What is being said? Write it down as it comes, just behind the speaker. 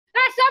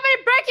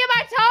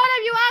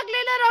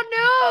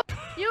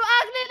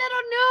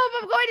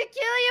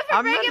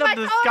I'm messing up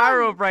the sky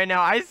rope right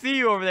now. I see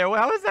you over there.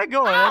 How is that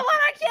going? I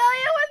want to kill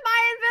you with my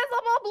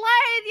invisible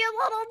blade, you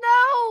little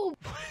noob.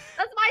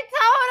 That's my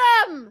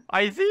totem.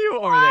 I see you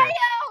over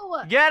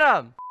there. Get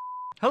him.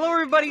 Hello,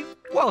 everybody.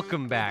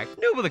 Welcome back.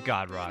 Noob with a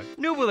God Rock.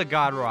 Noob with a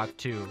God Rock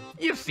 2.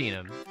 You've seen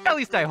him. At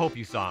least I hope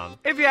you saw him.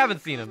 If you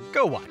haven't seen him,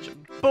 go watch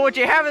him. But what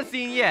you haven't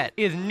seen yet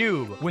is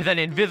Noob with an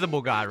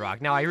invisible God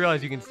Rock. Now, I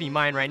realize you can see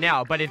mine right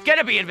now, but it's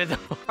gonna be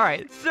invisible. All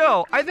right,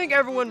 so I think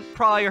everyone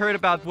probably heard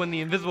about when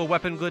the invisible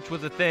weapon glitch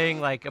was a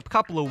thing like a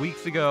couple of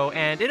weeks ago,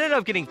 and it ended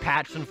up getting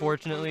patched,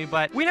 unfortunately,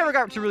 but we never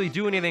got to really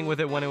do anything with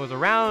it when it was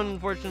around,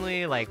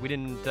 unfortunately. Like, we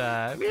just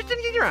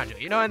didn't get around to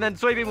it, you know? And then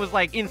Soybean was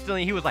like,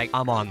 instantly, he was like,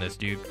 I'm on this,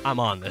 dude. I'm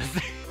on this.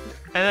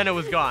 And then it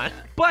was gone.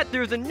 But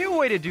there's a new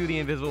way to do the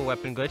invisible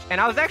weapon glitch,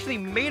 and I was actually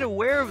made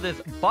aware of this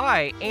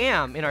by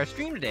Am in our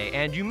stream today.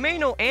 And you may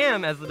know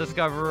Am as the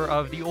discoverer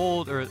of the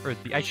old,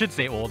 I should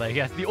say old, I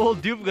guess, the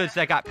old dupe glitch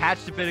that got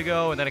patched a bit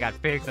ago, and then it got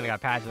fixed, and it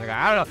got patched, and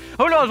I don't know.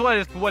 Who knows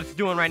what it's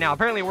doing right now?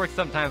 Apparently it works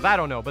sometimes, I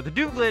don't know. But the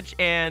dupe glitch,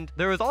 and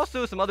there was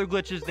also some other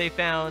glitches they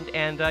found,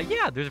 and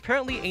yeah, there's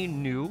apparently a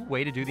new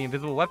way to do the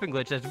invisible weapon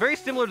glitch that's very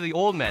similar to the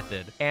old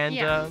method.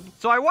 And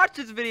so I watched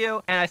this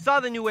video, and I saw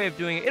the new way of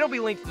doing it. It'll be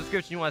linked in the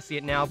description if you want to see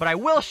it now, but I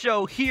will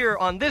show here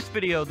on this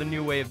video the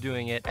new way of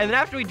doing it. And then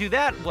after we do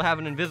that, we'll have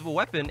an invisible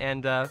weapon,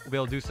 and we'll be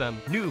able to do some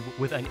Noob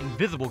with an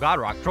invisible God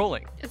Rock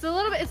trolling. It's a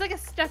little bit, it's like a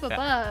step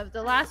above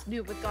the last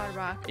Noob with God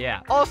Rock.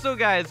 Yeah. Also,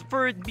 guys,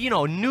 for, you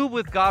know, Noob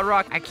with God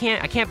Rock, I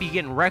can't be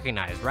getting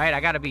recognized, right? I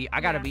gotta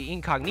be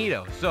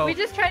incognito. So we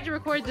just tried to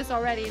record this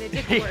already, and it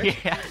didn't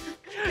work. Yeah.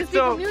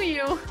 So, people knew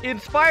you.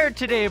 Inspired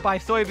today by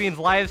Soybean's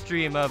live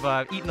stream of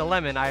eating a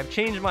lemon, I have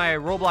changed my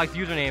Roblox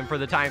username for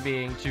the time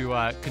being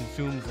to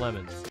consumes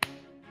lemons.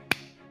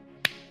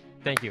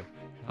 Thank you.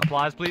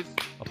 Applause, please.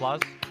 Applause.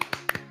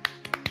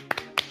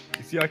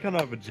 You see, I kind of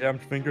have a jammed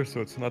finger,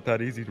 so it's not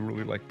that easy to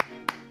really, like,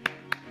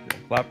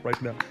 clap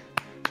right now.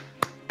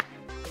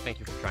 Thank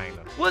you for trying,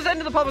 though. Well, let's head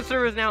into the public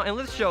servers now, and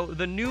let's show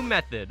the new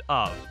method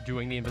of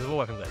doing the invisible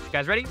weapon glitch. You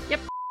guys ready? Yep.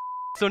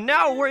 So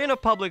now we're in a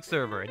public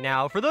server.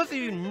 Now, for those of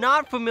you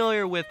not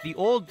familiar with the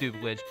old dupe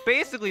glitch,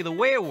 basically the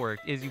way it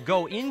worked is you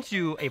go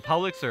into a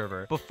public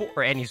server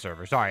or any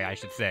server, sorry, I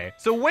should say.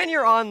 So when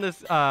you're on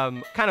this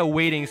kind of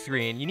waiting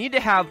screen, you need to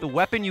have the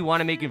weapon you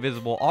want to make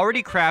invisible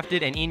already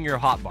crafted and in your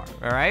hotbar,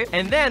 all right?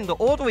 And then the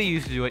old way you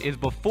used to do it is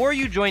before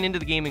you join into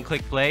the game and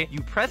click play,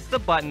 you press the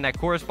button that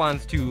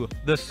corresponds to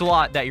the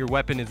slot that your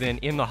weapon is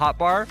in the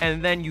hotbar,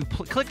 and then you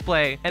click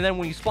play, and then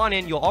when you spawn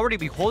in, you'll already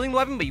be holding the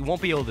weapon, but you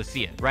won't be able to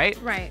see it, right?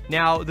 Right.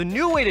 Now, the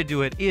new way to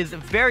do it is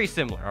very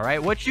similar, all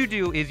right? What you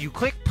do is you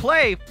click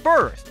play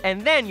first,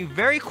 and then you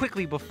very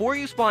quickly, before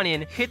you spawn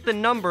in, hit the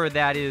number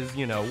that is,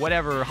 you know,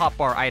 whatever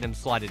hotbar item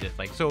slot it is.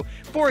 Like, so,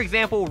 for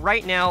example,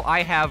 right now,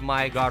 I have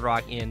my God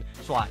Rock in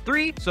slot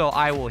 3, so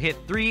I will hit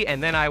 3,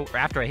 and then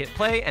after I hit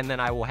play, and then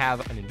I will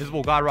have an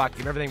invisible God Rock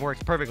if everything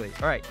works perfectly.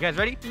 All right, you guys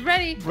ready?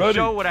 Ready. Ready.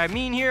 Show what I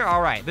mean here?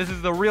 All right, this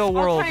is the real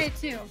world I'll try it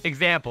too.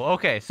 example.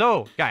 Okay,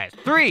 so, guys,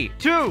 3,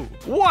 2,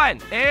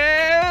 1,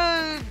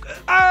 and...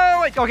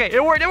 Oh, wait, okay,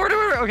 it worked.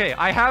 Okay,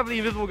 I have the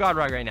invisible God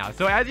Rock right now.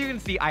 So as you can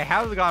see, I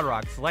have the God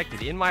Rock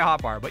selected in my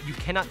hotbar, but you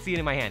cannot see it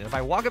in my hand. If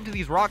I walk up to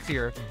these rocks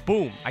here,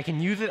 boom, I can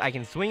use it, I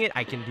can swing it,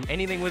 I can do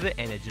anything with it,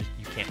 and it just,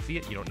 you can't see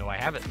it, you don't know I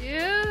have it.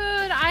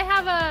 Dude, I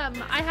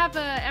have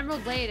a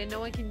emerald blade, and no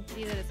one can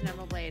see that it's an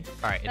emerald blade.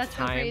 All right, That's it's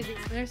time. So crazy.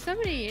 There's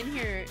somebody in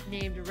here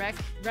named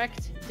Wrecked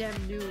Dem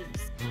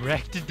Noobs.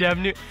 Wrecked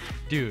Dem Noobs?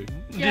 Dude.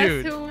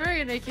 Guess who we're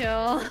gonna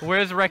kill?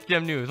 Where's Wrecked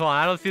Dem Noobs? Hold on,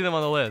 I don't see them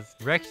on the list.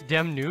 Wrecked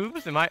Dem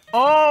Noobs? Am I?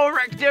 Oh,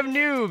 Wrecked Dem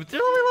Noobs!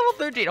 They're only level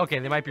 13. Okay,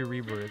 they might be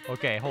rebirthed.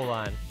 Okay, hold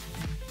on.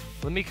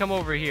 Let me come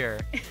over here.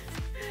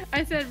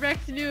 I said,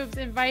 Wrecked Noobs,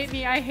 invite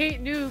me. I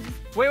hate noobs.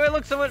 Wait,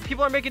 look,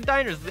 people are making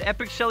diners. The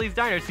Epic Shelly's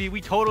Diner. See,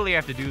 we totally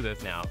have to do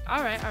this now.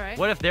 All right.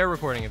 What if they're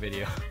recording a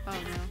video? Oh, no.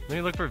 Let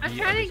me look for I'm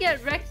trying to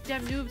get Wrecked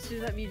Dem Noobs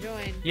to let me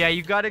join. Yeah,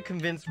 you gotta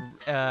convince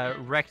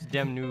Wrecked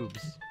Dem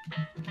Noobs.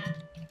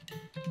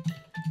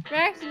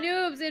 Wrecked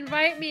Noobs,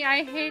 invite me.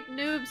 I hate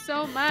noobs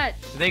so much.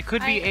 They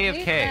could be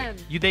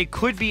AFK. They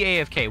could be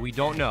AFK. We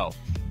don't know.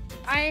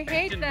 I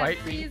hate them.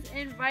 Please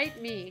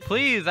invite me.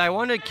 Please, I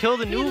want to kill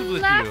the noobs with you.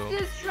 He left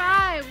his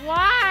tribe.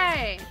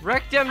 Why?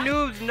 Wreck them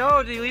noobs.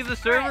 No, did he leave the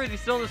server? Is he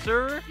still in the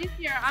server? He's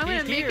here. I'm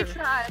going to make a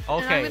tribe.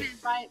 Okay. And I'm going to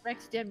invite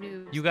Wreck them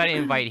noobs. You got to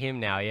invite him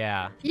now,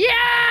 yeah.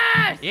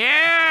 Yes!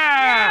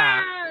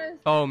 Yeah! Yes!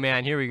 Oh,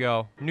 man, here we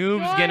go.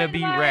 Noob's going to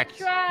be wrecked.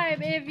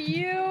 Tribe if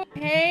you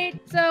hate.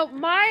 So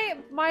my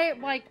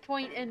like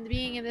point in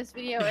being in this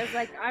video is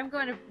like I'm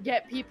going to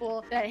get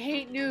people that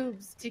hate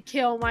noobs to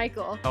kill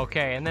Michael.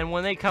 Okay, and then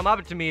when they come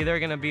up to me, they're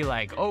gonna be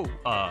like, oh,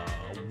 what?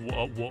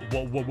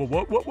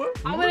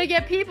 I'm gonna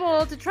get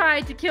people to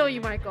try to kill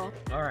you, Michael.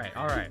 All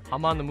right.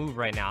 I'm on the move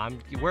right now.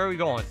 Where are we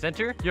going?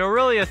 Center? You're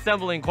really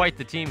assembling quite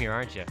the team here,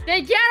 aren't you?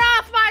 Then get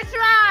off my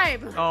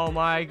tribe! Oh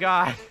my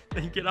God.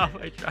 Get off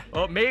my tribe.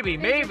 Oh,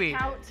 maybe.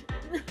 Out.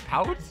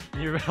 Out?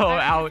 You're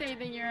out.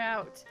 Then you're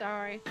out.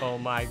 Sorry. Oh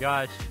my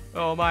gosh.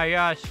 Oh my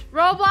gosh.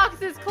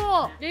 Roblox is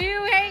cool. Do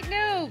you hate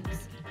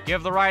noobs?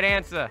 Give the right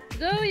answer.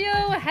 Do you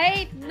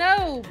hate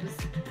noobs?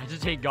 I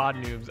just hate God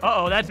noobs.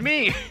 Uh-oh, that's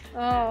me.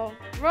 Oh,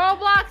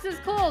 Roblox is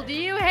cool. Do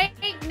you hate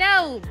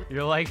noob?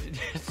 You're like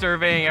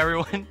surveying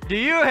everyone. Do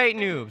you hate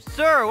noobs?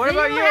 Sir, what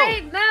about Do you? you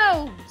hate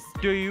noobs?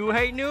 Do you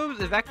hate noobs?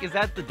 Is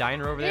that the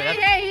diner over there?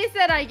 He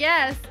said, I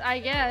guess.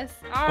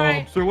 All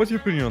right. Sir, what's your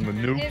opinion on the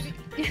noobs?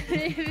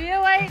 If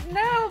you hate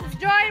noobs,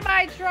 join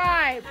my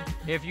tribe.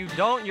 If you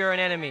don't, you're an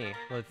enemy.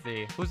 Let's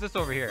see. Who's this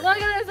over here? Look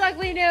at this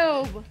ugly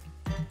noob.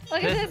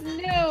 Look at this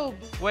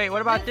noob. Wait,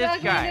 what about this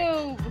ugly guy?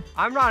 Noob.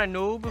 I'm not a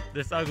noob.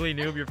 This ugly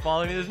noob, you're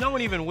following me. There's no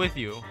one even with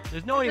you.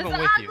 There's no one even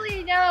with you. This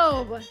ugly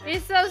noob.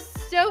 He's so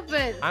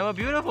stupid. I'm a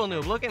beautiful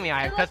noob. Look at me.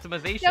 I have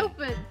customization.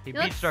 Stupid. He You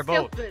beached look our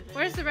boat. stupid.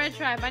 Where's the red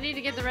tribe? I need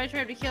to get the red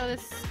tribe to kill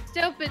this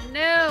stupid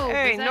noob.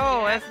 Hey, Is that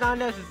no, Jack? that's not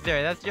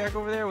necessary. That's Jack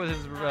over there with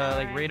his like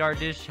Alright. radar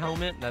dish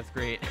helmet. That's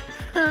great.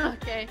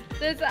 Okay.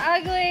 This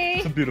ugly,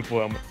 It's a beautiful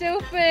helmet.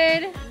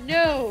 stupid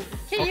noob.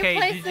 Can Okay, you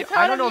place the totem?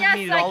 I don't know Yes, if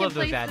you need I all can of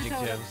those place the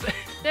totem. adjectives.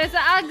 This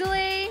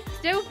ugly,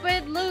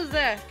 stupid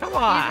loser. Come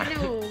on. He's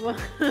a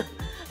noob.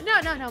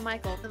 No,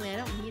 Michael. Really, I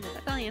don't need it.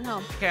 I'm telling you at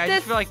home. Okay, I This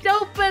just feel like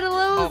stupid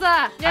loser.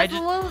 I This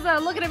just- loser.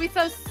 Look at him. He's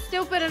so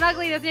stupid and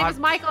ugly. His name is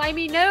Michael. I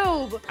mean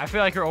noob. I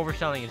feel like you're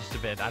overselling it just a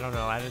bit. I don't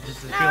know. I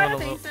just No, feel I a don't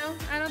little. think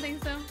so. I don't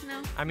think so.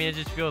 No. I mean, it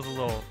just feels a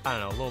little. I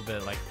don't know, a little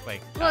bit like I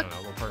Look, don't know, a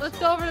little personal. let's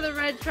go over to the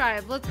red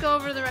tribe. Let's go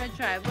over to the red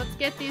tribe. Let's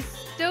get these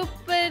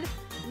stupid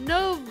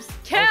noobs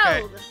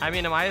killed. Okay. I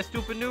mean, am I a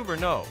stupid noob or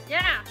no?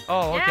 Yeah.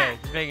 Oh, okay. Yeah.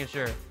 Just making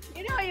sure.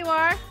 You know you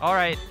are. All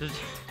right, just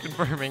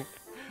confirming.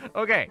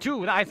 Okay,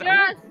 two. Nice. You're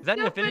a Is that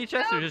an stupid infinity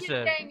chest or noob, just you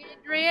a? dang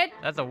idiot.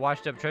 That's a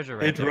washed up treasure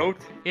right It there. wrote.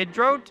 It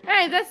wrote.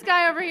 Hey, this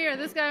guy over here.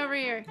 This guy over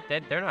here.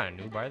 They're not a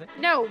noob, are they?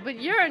 No, but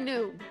you're a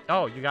noob.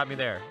 Oh, you got me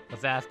there.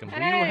 Let's ask him. Do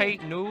you Hey.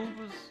 hate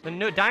noobs? The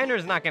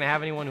diner's not gonna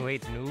have anyone who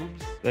hates noobs.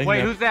 Dang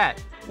Wait, it. who's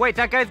that? Wait,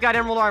 that guy's got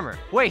emerald armor.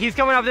 Wait, he's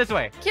coming up this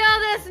way. Kill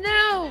this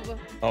noob.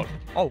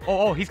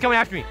 Oh, he's coming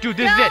after me. Dude,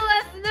 this Kill is it.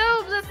 this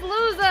noob. This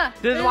loser.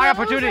 This is my a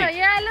opportunity. Loser.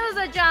 You're a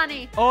loser,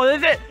 Johnny. Oh, this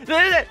is it.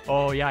 This is it.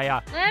 Oh,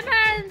 yeah.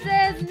 Lemons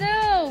is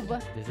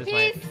noob. Is this He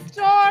my...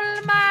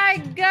 stole my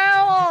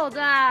gold.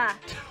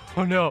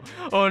 Oh,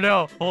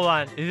 no. Hold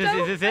on. Is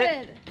this it?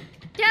 Stupid.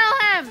 Kill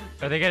him.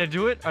 Are they gonna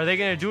do it? Are they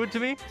gonna do it to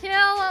me? Kill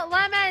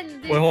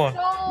Lemon. Wait, hold on.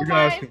 Stole We're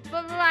gonna ask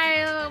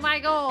him. my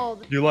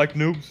gold. Do you like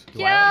noobs?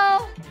 Do I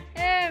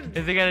Kill him.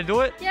 Is he gonna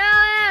do it? Kill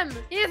him.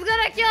 He's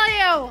gonna kill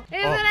you.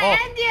 He's gonna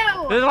end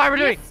you. This is why we're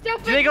You doing.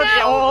 stupid Do they go?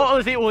 noob. Oh,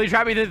 let's see. Will he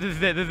trap me? This is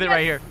it. This is it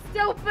right here.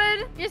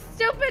 Stupid. You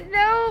stupid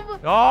noob.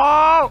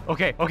 Oh!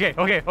 Okay.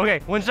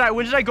 When should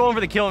I go in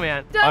for the kill,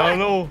 man? I don't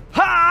know.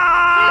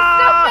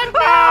 Ha! You stupid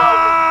noob.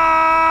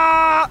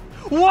 Ah!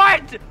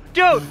 What?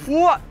 Dude,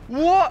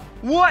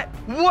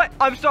 what?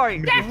 I'm sorry.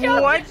 Jack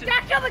killed What?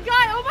 Jack killed the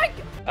guy. Oh my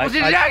god. Was it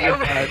Jack?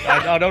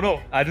 I don't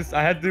know. I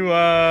had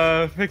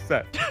to fix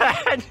that.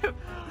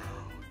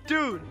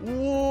 Dude,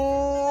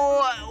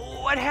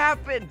 what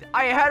happened?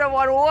 I had him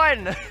on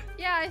one.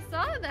 Yeah, I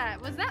saw that.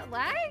 Was that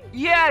lag?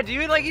 Yeah,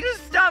 dude, like he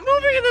just stopped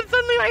moving and then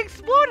suddenly I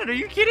exploded. Are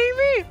you kidding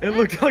me? It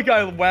looked like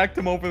I whacked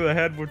him over the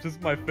head with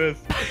just my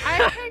fist.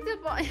 I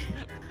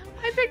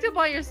picked up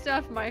all your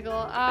stuff,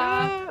 Michael.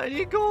 I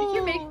need gold.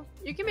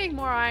 You can make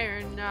more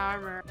iron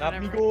armor. Not me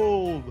Whatever.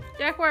 gold.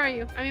 Jack, where are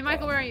you? I mean,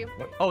 Michael, where are you?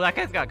 Oh, that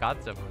guy's got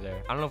God stuff over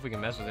there. I don't know if we can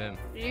mess with him.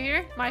 Are you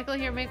here? Michael,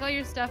 here, make all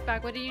your stuff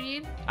back. What do you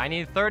need? I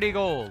need 30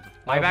 gold.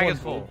 My I have bag one is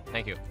full. gold.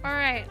 Thank you. All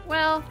right.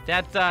 Well,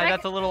 That's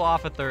a little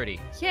off of 30.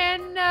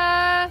 can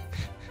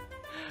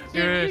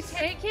you Yes.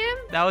 take him?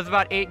 That was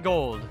about 8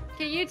 gold.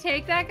 Can you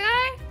take that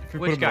guy? If we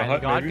put Which him in a guy? The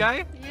hut, God maybe?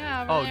 guy?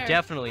 Yeah. Over Oh, there.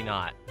 definitely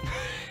not.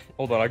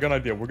 Hold on, I got an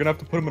idea. We're gonna have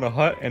to put him in a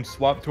hut and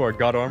swap to our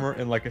god armor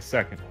in like a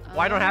second. Well,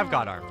 I don't have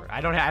God Oh. armor. I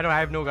don't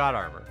have no God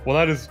armor. Well,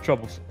 that is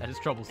troublesome. That is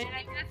troublesome. And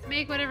I guess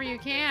make whatever you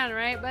can,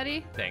 right,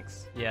 buddy?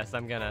 Thanks. Yes,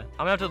 I'm gonna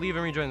have to leave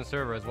and rejoin the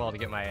server as well to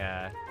get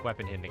my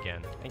weapon hidden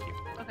again. Thank you.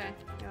 Okay.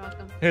 You're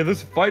welcome. Hey,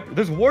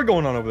 there's a war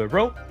going on over there,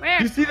 bro.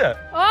 Where? You see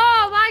that?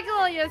 Oh,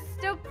 Michael, you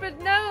stupid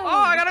no. Oh,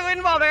 I gotta get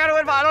involved. I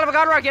don't have a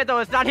God rock yet though.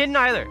 It's not hidden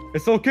either.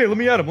 It's okay. Let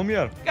me at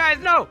him. Guys,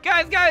 no.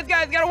 Guys,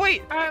 gotta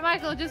wait. All right,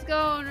 Michael, just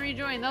go and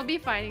rejoin. They'll be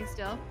fighting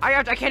still.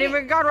 I can't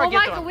even God rock Well, yet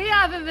Michael, though. we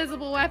have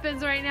invisible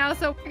weapons right now,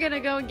 so we're gonna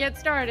go and get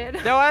started.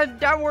 No,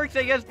 that works,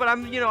 I guess, but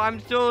I'm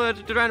still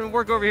trying to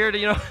work over here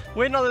to,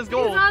 win all this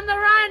gold. He's on the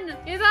run.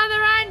 He's on the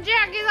run,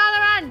 Jack. He's on the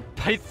run.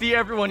 I see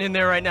everyone in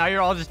there right now.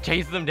 You're all just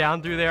chasing them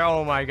down through there.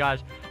 Oh my gosh.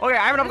 Okay,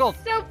 I have enough gold.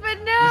 Stupid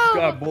This no.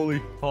 guy bully.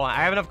 Hold on, I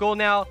have enough gold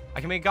now. I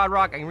can make God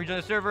rock. I can rejoin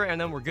the server, and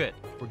then we're good.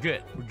 We're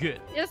good.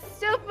 You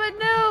stupid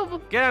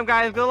noob. Get him,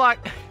 guys. Good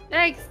luck.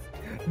 Thanks.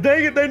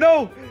 Dang it, they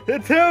know.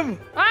 It's him.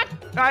 What?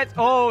 Guys,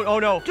 oh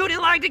no. Dude, it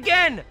lagged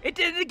again. It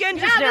did it again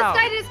just Yeah, now.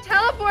 this guy just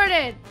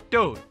teleported.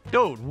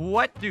 Dude,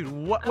 what? Dude,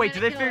 what? I'm Wait, did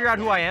gonna they kill figure out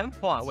who Jack. I am?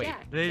 Hold on, It's wait.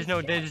 Jack. They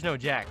just know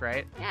Jack,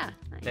 right? Yeah.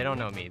 They don't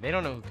know me. They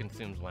don't know who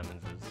consumes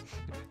lemons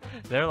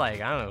is. They're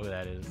like, I don't know who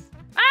that is.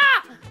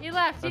 Ah! He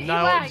left. I'm He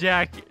not lagged.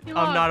 Jack. He I'm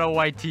lost. not a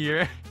white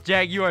tier.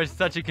 Jack, you are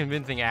such a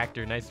convincing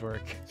actor. Nice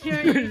work. You're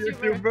a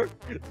YouTuber.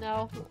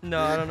 No.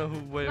 No, I don't know who.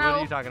 What No. are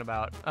you talking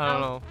about? I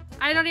don't know.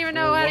 I don't even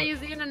know Well, how to what- use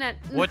the internet.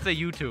 What's a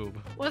YouTube?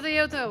 What's a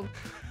YouTube?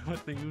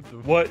 What's a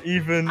YouTube? What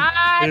even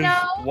I is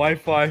know.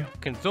 Wi-Fi?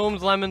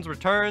 Consumes lemons,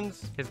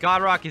 returns. His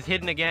god rock is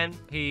hidden again.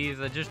 He's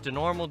just a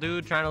normal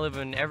dude trying to live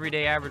an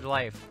everyday average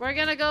life. We're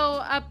gonna go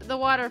up the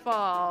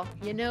waterfall.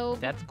 You know.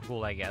 That's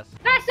cool, I guess.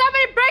 There's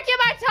somebody breaking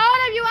my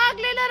totem, you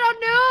ugly little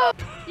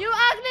noob! You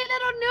ugly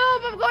little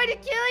noob! I'm going to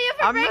kill you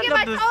for I'm breaking heading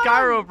my up the totem!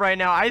 sky rope right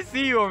now. I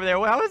see you over there.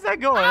 How is that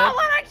going? I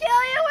want to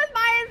kill you with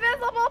my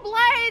invisible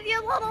blade, you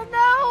little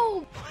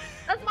noob!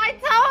 That's my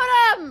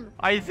totem!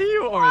 I see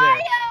you over Why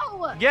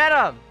there. you? Get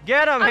him!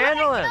 Get him! I'm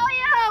Handle gonna him!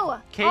 kill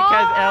you! Cake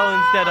has L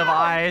instead of Oh!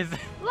 eyes.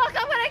 Look,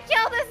 I'm gonna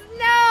kill this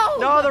noob!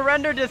 No, the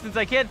render distance.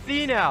 I can't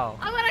see now.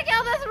 I'm gonna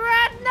kill this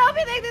red noob!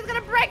 He thinks he's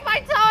gonna break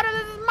my totem!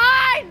 This is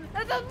mine!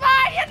 This is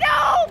mine, you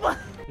noob!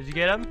 Did you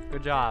get him?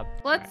 Good job.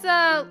 Let's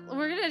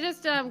we're gonna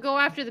just go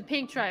after the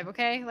pink tribe,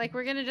 okay? Like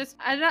we're gonna just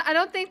I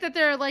don't think that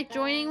they're like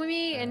joining with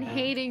me and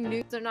hating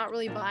noobs. They're not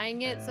really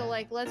buying it. So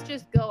like let's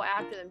just go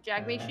after them.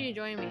 Jack, make sure you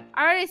join me.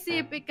 I already see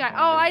a big guy.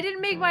 Oh, I didn't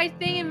make my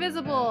thing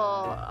invisible.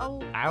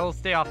 Oh, I will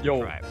stay off the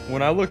Yo, drive.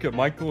 when I look at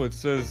Michael, it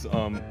says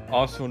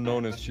also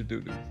known as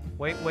Shadudu.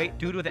 Wait,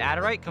 dude with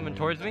Adderite coming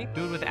towards me?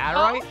 Dude with oh,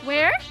 Adderite?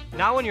 where?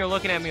 Not when you're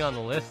looking at me on the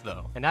list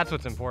though. And that's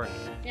what's important.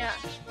 Yeah.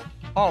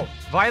 Oh,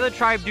 Violet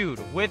Tribe dude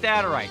with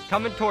Adderite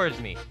coming towards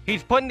me.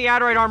 He's putting the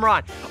Adderite armor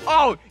on.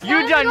 Oh, you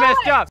What? done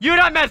messed up. You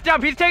done messed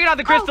up. He's taking out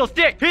the crystal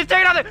stick. He's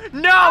taking out the...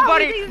 No, Oh, he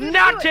buddy. thinks he's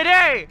Not gonna do it.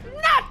 today.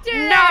 Not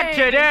today. Not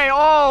today.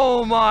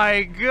 Oh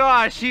my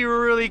gosh. He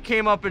really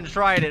came up and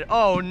tried it.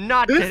 Oh,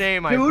 not today,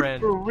 my dude friend.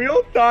 for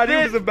real thought he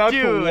This was about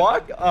dude, to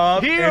walk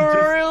up He and just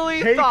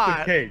really take thought.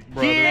 the cake,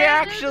 brother. He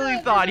actually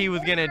thought he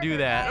was gonna do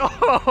that.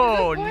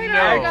 Oh There's a no.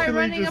 guy Actually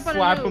running just up on a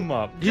slap noob. him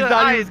up. He Just-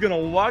 thought he was gonna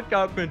walk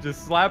up and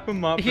just slap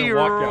him up He and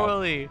walk out.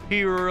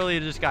 really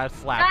just got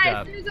slapped Guys,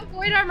 up. there's a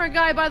void armor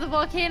guy by the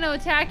volcano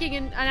attacking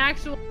an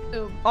actual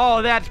noob.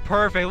 Oh, that's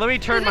perfect. Let me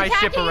turn He's my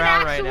ship attacking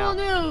around an right actual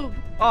now. noob.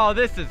 Oh,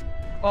 this is...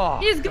 Oh,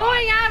 He's God.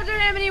 going after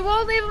him and he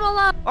won't leave him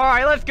alone. All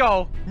right, let's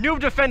go. Noob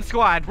defense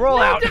squad, roll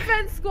No out.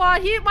 defense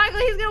squad. Michael,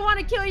 he's gonna want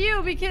to kill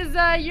you because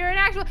you're an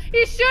actual.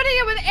 He's shooting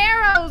him with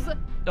arrows.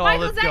 Oh,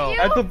 Michael, let's is that go. you?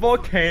 At the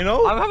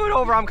volcano?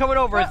 I'm coming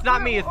over. It's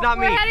not me. It's not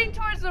me. We're heading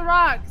towards the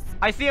rocks.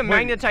 I see a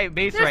magnetite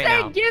base They're right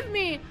saying, now. "Give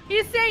me."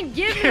 He's saying,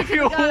 "Give me." Give to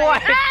you the guy.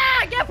 what?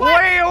 Ah, get What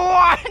what? do you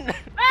want?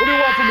 What do you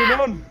want from me,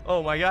 man?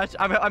 Oh my gosh,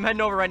 I'm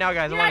heading over right now,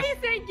 guys. Yeah, he's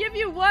saying, "Give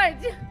you what?"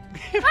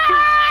 Ah, he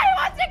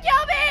wants to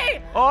kill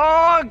me.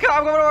 Oh, I'm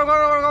coming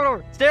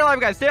over. Stay alive,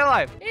 guys. Stay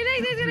alive. He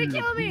thinks he's gonna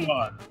kill me.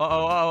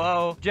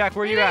 Uh-oh. Jack,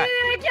 where He you thinks at?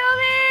 he's gonna kill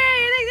me.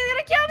 He thinks he's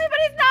gonna kill me, but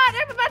he's not.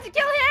 I'm about to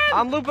kill him.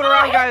 I'm looping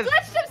around, he guys.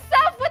 glitched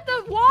himself with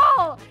the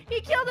wall.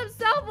 He killed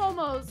himself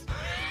almost.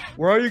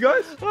 Where are you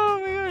guys?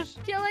 Oh my gosh.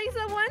 Killing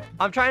someone.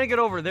 I'm trying to get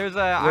over. There's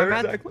a... Where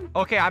exactly?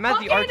 Okay, I'm at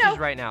the Volcano. arches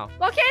right now.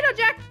 Volcano,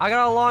 Jack. I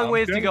got a long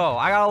ways to Okay. go.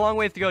 I got a long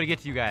ways to go to get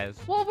to you guys.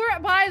 Well, we're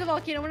by the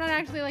volcano. We're not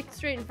actually like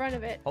straight in front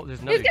of it. Oh,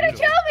 there's nothing He's gonna to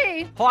do. kill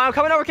me. Hold on, I'm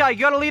coming over, Kelly. You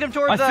gotta lead him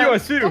towards I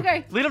see you.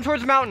 Okay. Lead him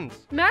towards the mountains.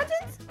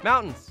 Mountains?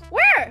 Mountains.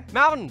 Where?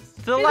 Mountains.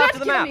 To the He's left about of to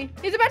the kill map. me.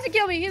 He's about to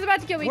kill me. He's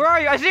about to kill me. Where are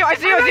you? I see you. Take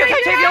a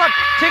left.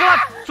 Ah! Take a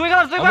left. Swing a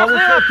left. I'm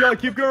almost there, Kelly.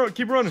 Keep going.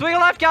 Keep running. Swing a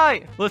left,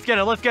 Kelly. Let's get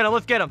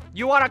him.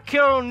 You wanna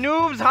kill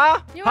noobs, huh?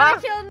 You huh?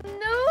 wanna kill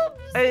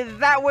noobs? Is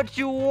that what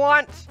you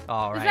want?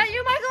 All Is right. that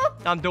you, Michael?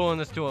 I'm doing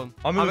this to him.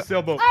 I'm in the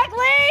sailboat. Ugly!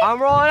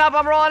 I'm rolling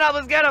up.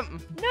 Let's get him.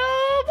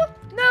 Noob!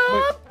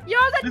 Noob! You're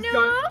the This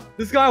noob!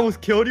 This guy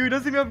almost killed you. He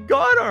doesn't even have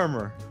god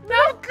armor.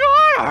 No!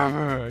 God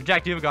armor.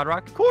 Jack, do you have a god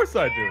rock? Of course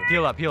I do.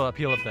 Heal up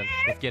then.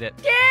 Let's get it.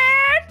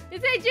 Scared!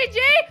 Is it GG?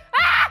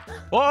 Ah!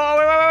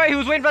 Oh, wait. He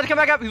was waiting for us to come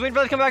back up.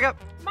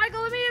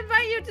 Michael, let me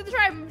invite you to the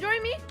tribe.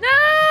 Join me.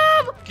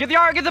 Noob! Get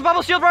the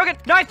bubble shield broken.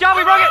 Nice job,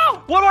 we broke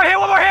it. One more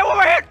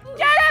hit.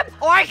 Get him!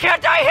 Oh, I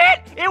can't die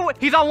hit.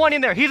 He's on one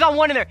in there.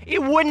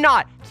 It would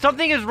not.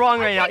 Something is wrong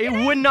right now.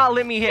 It would not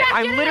let me hit. Yeah,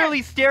 I'm get in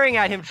literally staring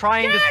at him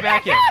trying to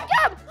smack him.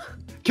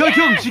 Kill him!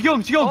 Kill him. She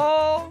killed him.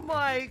 Oh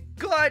my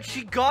god,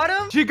 she got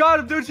him? She got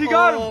him, dude. She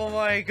got him. Oh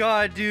my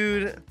god,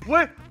 dude.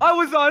 Wait, I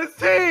was on his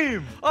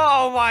team.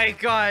 Oh my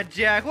god,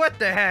 Jack, what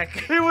the heck?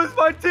 He was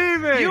my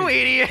teammate. You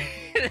idiot.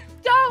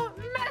 Don't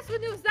mess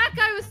with noobs. That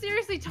guy was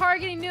seriously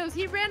targeting noobs.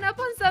 He ran up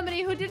on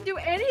somebody who didn't do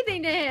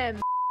anything to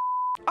him.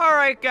 All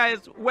right, guys.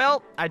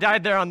 Well, I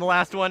died there on the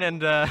last one,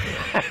 and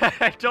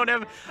I don't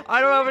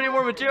have any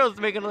more materials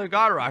to make another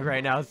god rock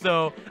right now.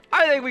 So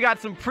I think we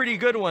got some pretty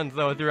good ones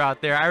though throughout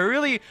there.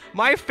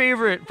 My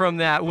favorite from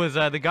that was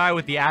the guy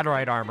with the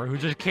Adderite armor who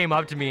just came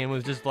up to me and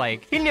was just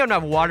like, he didn't even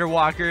have water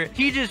walker.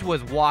 He just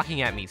was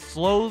walking at me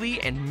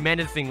slowly and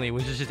menacingly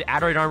with just his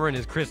Adderite armor and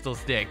his crystal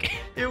stick.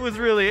 It was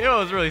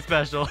really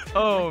special.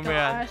 Oh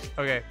man. Gosh.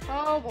 Okay.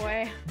 Oh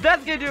boy.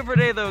 That's gonna do it for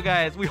today though,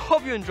 guys. We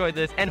hope you enjoyed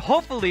this, and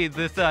hopefully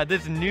this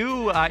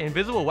new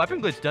invisible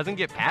weapon glitch doesn't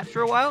get patched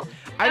for a while.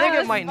 I think this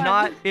it is might fun.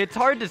 not. It's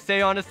hard to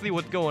say honestly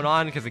what's going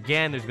on because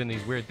again, there's been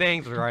these weird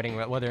things regarding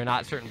whether or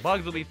not certain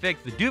bugs will be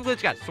fixed. The dude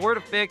glitch got sort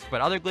of fixed,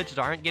 but other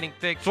glitches aren't getting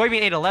fixed.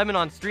 Soybean ate a lemon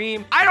on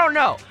stream. I don't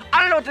know.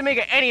 I don't know what to make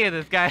of any of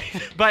this, guys.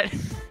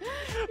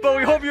 But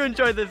we hope you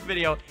enjoyed this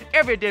video.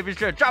 If you did, be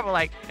sure to drop a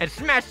like and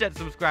smash that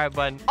subscribe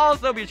button.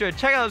 Also, be sure to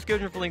check out the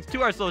description for links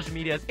to our social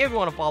medias if you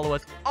want to follow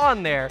us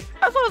on there,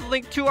 as well as a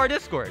link to our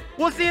Discord.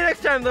 We'll see you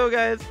next time, though,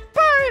 guys.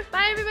 Bye.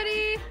 Bye,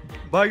 everybody.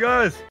 Bye,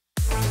 guys.